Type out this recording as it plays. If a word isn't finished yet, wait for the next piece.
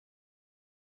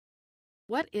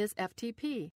What is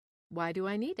FTP? Why do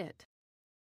I need it?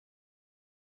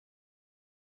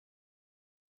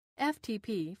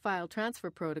 FTP, File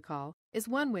Transfer Protocol, is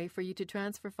one way for you to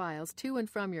transfer files to and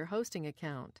from your hosting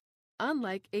account.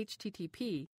 Unlike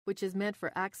HTTP, which is meant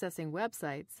for accessing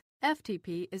websites,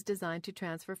 FTP is designed to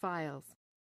transfer files.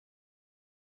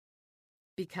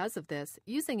 Because of this,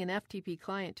 using an FTP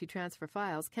client to transfer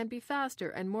files can be faster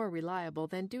and more reliable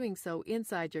than doing so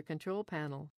inside your control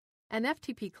panel. An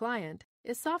FTP client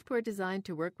is software designed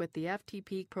to work with the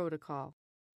FTP protocol.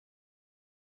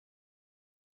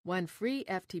 One free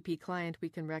FTP client we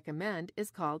can recommend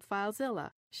is called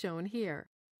Filezilla, shown here.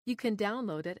 You can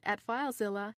download it at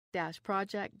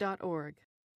filezilla-project.org.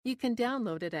 You can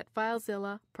download it at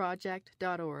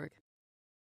filezillaproject.org.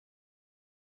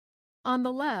 On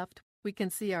the left, we can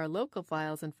see our local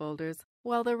files and folders,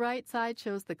 while the right side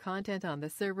shows the content on the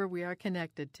server we are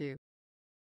connected to.